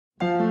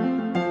Hi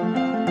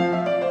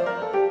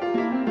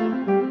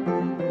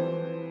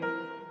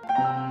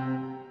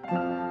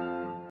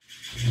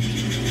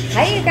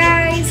you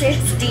guys,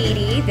 it's Dee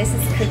Dee. This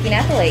is Cooking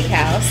at the Lake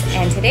House,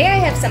 and today I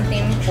have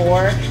something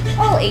for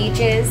all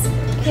ages,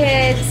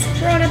 kids,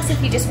 grown-ups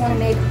if you just want to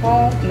make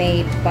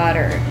homemade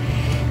butter.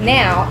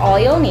 Now, all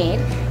you'll need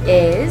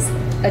is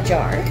a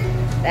jar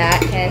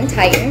that can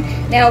tighten.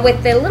 Now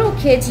with the little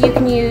kids, you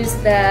can use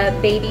the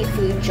baby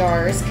food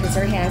jars because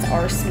their hands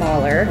are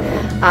smaller.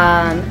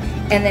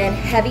 And then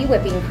heavy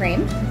whipping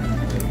cream.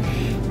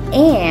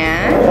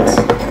 And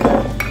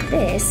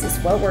this is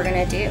what we're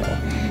gonna do.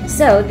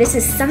 So this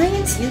is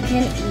science you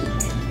can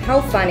eat.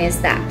 How fun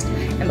is that?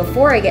 And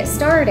before I get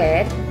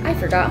started, I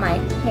forgot my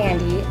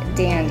handy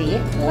dandy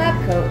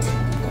lab coat.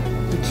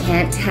 You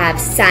can't have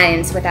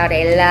science without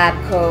a lab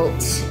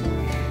coat.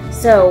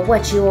 So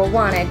what you will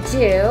wanna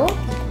do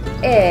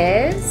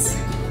is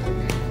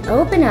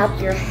open up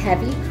your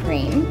heavy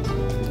cream.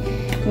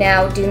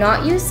 Now do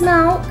not use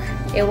milk,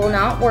 it will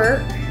not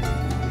work.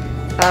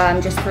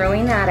 I'm just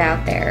throwing that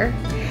out there.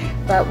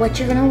 But what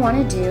you're gonna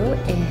wanna do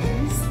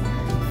is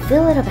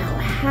fill it about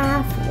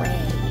halfway.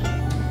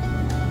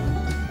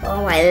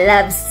 Oh, I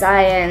love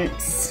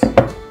science.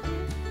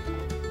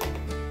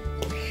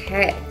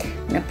 Okay,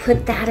 I'm gonna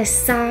put that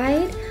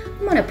aside.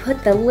 I'm gonna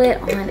put the lid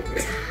on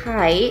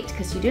tight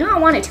because you do not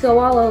want it to go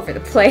all over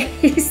the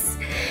place.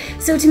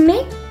 So to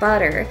make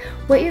butter,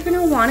 what you're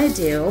gonna wanna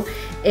do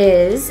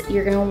is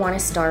you're gonna wanna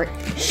start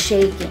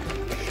shaking.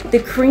 The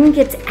cream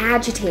gets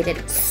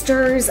agitated,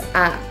 stirs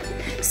up,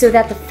 so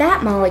that the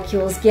fat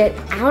molecules get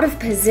out of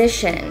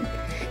position.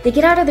 They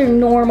get out of their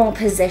normal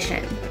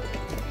position.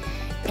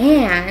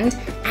 And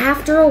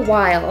after a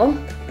while,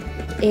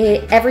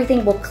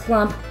 everything will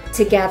clump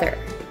together.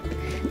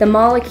 The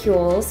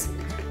molecules,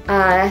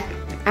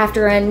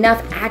 after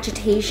enough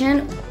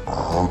agitation,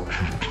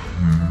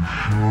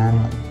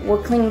 will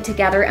cling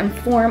together and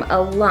form a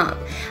lump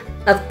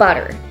of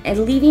butter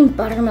and leaving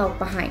buttermilk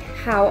behind.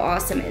 How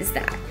awesome is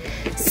that?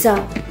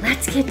 So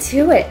let's get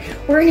to it.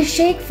 We're gonna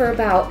shake for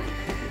about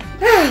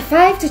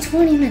 5 to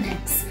 20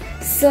 minutes.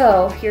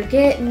 So you're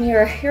getting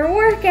your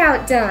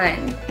workout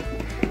done.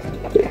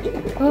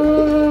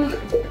 Oh,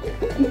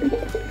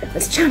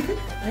 let's jump,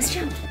 let's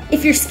jump.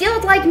 If you're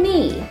skilled like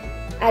me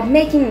at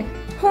making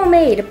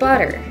homemade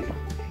butter,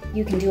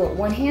 you can do it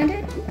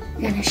one-handed.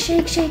 You're gonna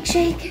shake, shake,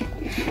 shake.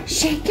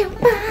 Shake your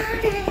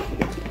body.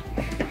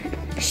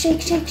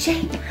 Shake, shake,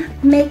 shake.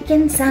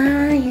 Making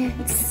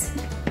science.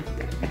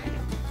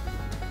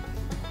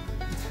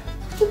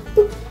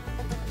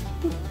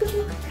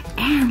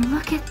 And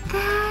look at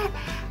that.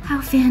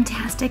 How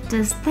fantastic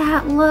does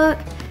that look?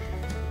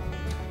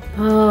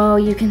 Oh,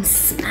 you can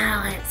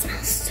smell it. It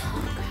smells so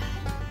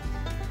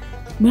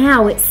good.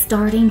 Now it's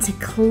starting to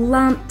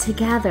clump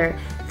together.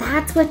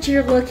 That's what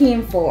you're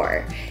looking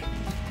for.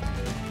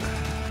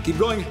 Keep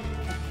going.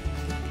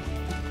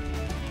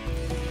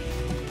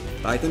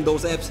 Tighten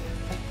those abs.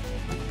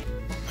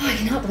 Oh, I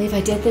cannot believe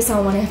I did this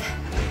on one of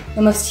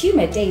the most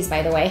humid days,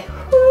 by the way.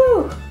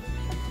 Whew.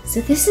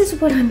 So this is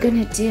what I'm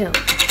gonna do.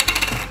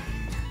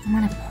 I'm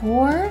gonna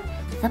pour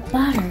the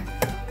butter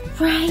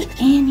right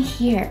in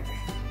here,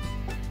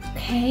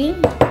 okay?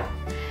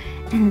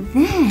 And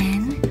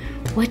then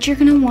what you're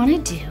gonna wanna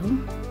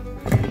do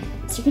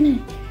is you're gonna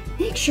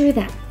make sure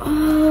that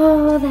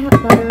all that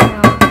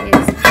buttermilk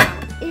is,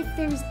 if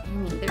there's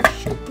any, there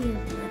should be a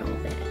little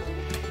bit.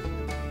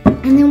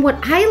 And then what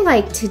I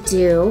like to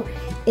do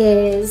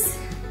is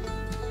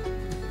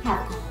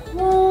have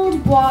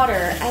cold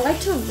water. I like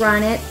to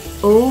run it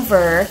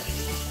over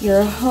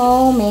your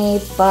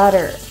homemade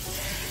butter.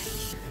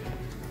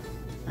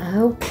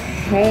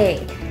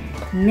 Okay,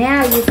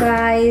 now you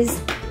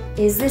guys,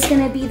 is this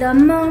gonna be the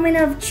moment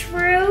of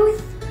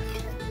truth?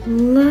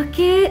 Look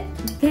at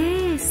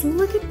this,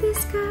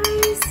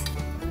 guys.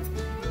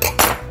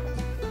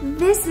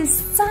 This is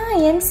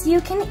science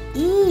you can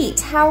eat.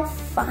 How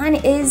fun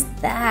is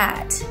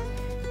that?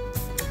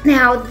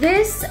 Now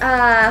this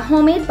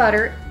homemade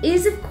butter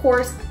is of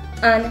course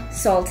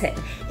unsalted.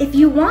 If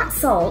you want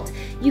salt,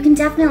 you can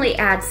definitely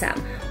add some.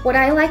 What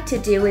I like to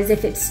do is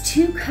if it's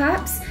 2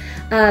 cups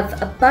of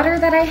a butter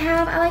that I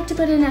have, I like to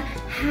put in a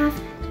 ½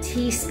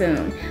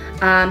 teaspoon.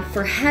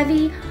 For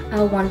heavy,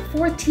 a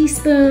 1/4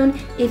 teaspoon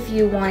if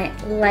you want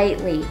it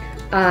lightly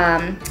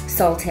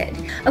salted.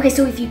 Okay,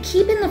 so if you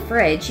keep in the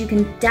fridge, you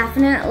can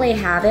definitely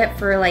have it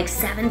for like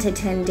 7 to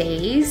 10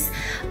 days.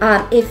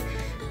 If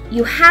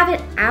you have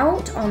it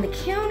out on the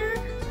counter,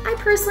 I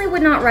personally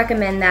would not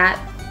recommend that,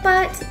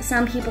 but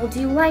some people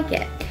do like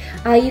it.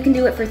 You can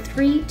do it for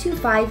 3 to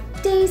 5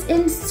 days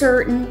in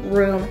certain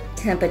room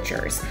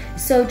temperatures.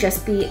 So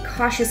just be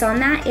cautious on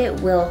that. It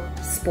will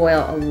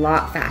spoil a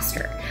lot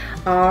faster.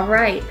 All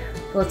right,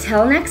 well,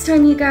 till next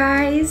time, you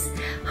guys.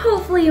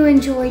 Hopefully you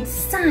enjoyed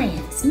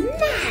science,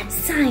 mad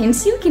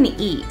science you can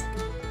eat.